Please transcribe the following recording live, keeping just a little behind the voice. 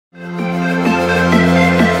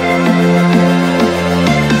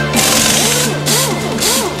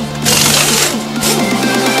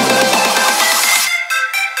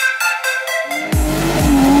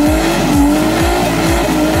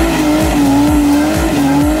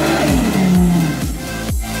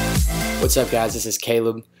What's up guys, this is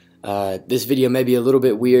Caleb. This video may be a little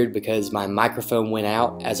bit weird because my microphone went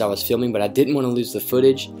out as I was filming, but I didn't want to lose the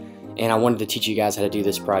footage and I wanted to teach you guys how to do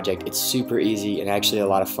this project. It's super easy and actually a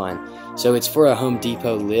lot of fun. So it's for a Home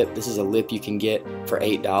Depot lip. This is a lip you can get for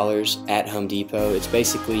 $8 at Home Depot. It's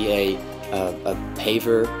basically a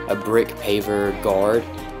brick paver guard,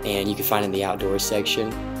 and you can find it in the outdoors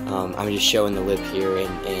section. I'm just showing the lip here,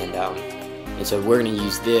 and so we're going to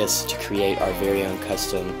use this to create our very own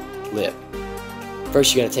custom lip.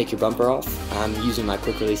 First, you got to take your bumper off. I'm using my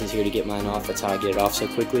quick releases here to get mine off. That's how I get it off so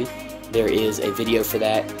quickly. There is a video for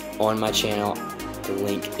that on my channel. The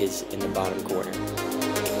link is in the bottom corner.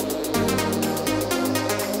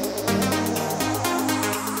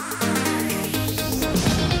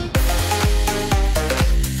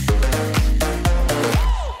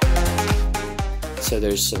 So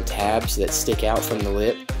there's some tabs that stick out from the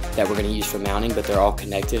lip that we're going to use for mounting, but they're all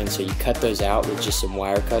connected, and so you cut those out with just some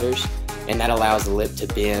wire cutters, and that allows the lip to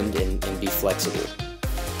bend and be flexible.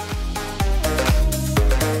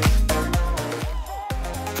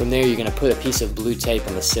 From there, you're going to put a piece of blue tape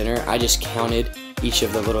on the center. I just counted each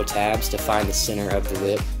of the little tabs to find the center of the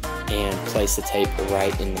lip and place the tape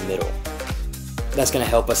right in the middle. That's going to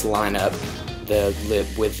help us line up the lip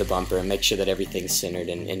with the bumper and make sure that everything's centered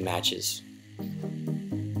and matches.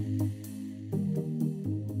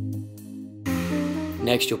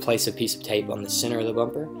 Next, you'll place a piece of tape on the center of the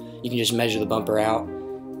bumper. You can just measure the bumper out,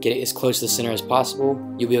 get it as close to the center as possible.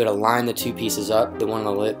 You'll be able to line the two pieces up, the one on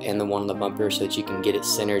the lip and the one on the bumper, so that you can get it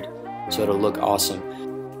centered so it'll look awesome.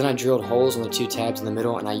 Then I drilled holes in the two tabs in the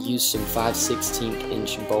middle, and I used some 5/16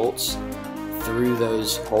 inch bolts through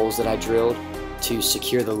those holes that I drilled to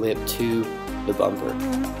secure the lip to the bumper.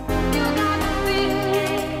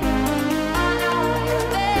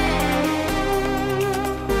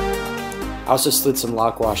 I also slid some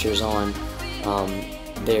lock washers on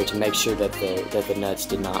there to make sure that the nuts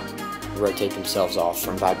did not rotate themselves off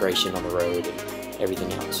from vibration on the road and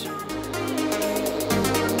everything else.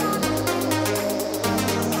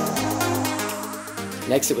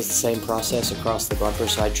 Next, it was the same process across the bumper.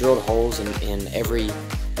 So I drilled holes in every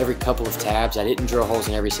couple of tabs. I didn't drill holes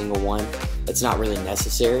in every single one. It's not really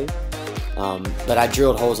necessary. But I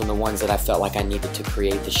drilled holes in the ones that I felt like I needed to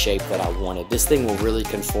create the shape that I wanted. This thing will really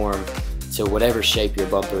conform to whatever shape your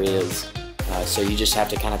bumper is, so you just have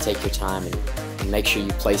to kind of take your time and make sure you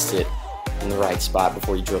placed it in the right spot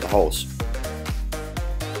before you drill the holes.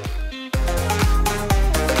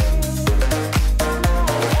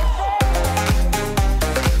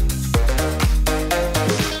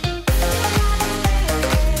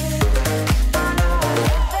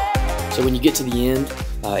 So when you get to the end,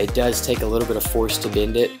 it does take a little bit of force to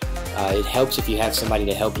bend it. It helps if you have somebody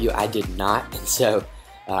to help you. I did not, and so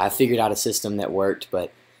I figured out a system that worked,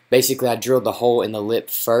 but basically I drilled the hole in the lip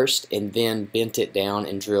first and then bent it down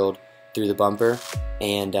and drilled through the bumper,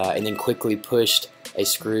 and then quickly pushed a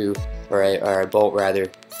screw or a bolt rather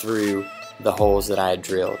through the holes that I had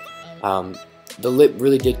drilled. The lip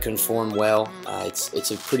really did conform well.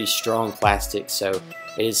 It's a pretty strong plastic, so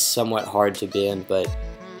it is somewhat hard to bend, but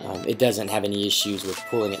it doesn't have any issues with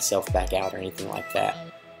pulling itself back out or anything like that.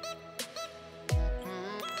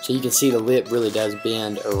 So you can see the lip really does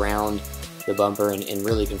bend around the bumper and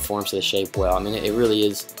really conforms to the shape well. I mean, it really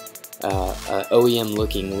is an OEM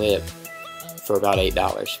looking lip for about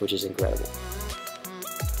 $8, which is incredible.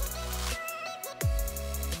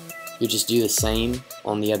 You just do the same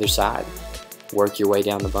on the other side. Work your way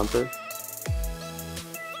down the bumper.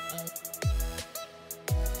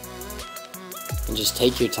 And just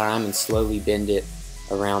take your time and slowly bend it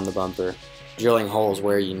around the bumper, drilling holes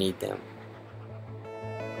where you need them.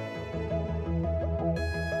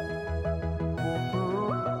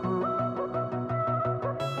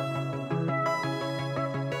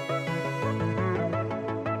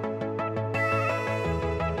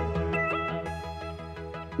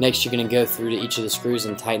 Next, you're going to go through to each of the screws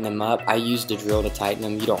and tighten them up. I used a drill to tighten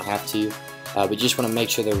them. You don't have to, but you just want to make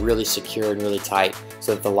sure they're really secure and really tight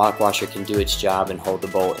so that the lock washer can do its job and hold the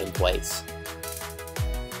bolt in place.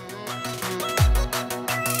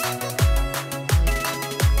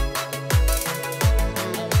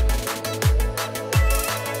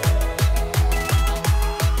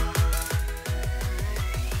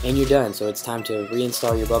 And you're done, so it's time to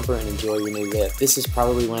reinstall your bumper and enjoy your new lip. This is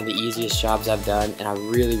probably one of the easiest jobs I've done, and I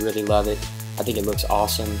really love it. I think it looks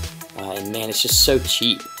awesome, and man, it's just so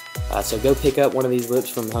cheap. So go pick up one of these lips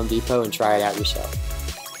from Home Depot and try it out yourself.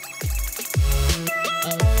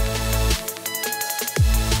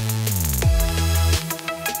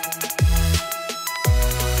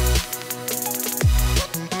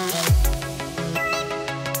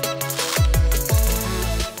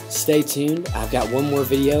 stay tuned. I've got one more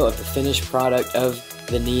video of the finished product of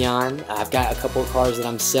the Neon. I've got a couple of cars that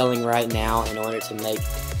I'm selling right now in order to make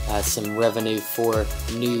some revenue for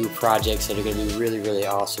new projects that are going to be really, really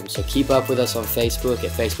awesome. So keep up with us on Facebook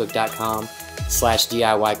at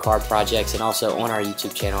facebook.com/DIY car projects, and also on our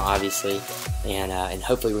YouTube channel, obviously. And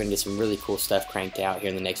hopefully we're going to get some really cool stuff cranked out here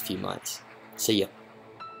in the next few months. See ya.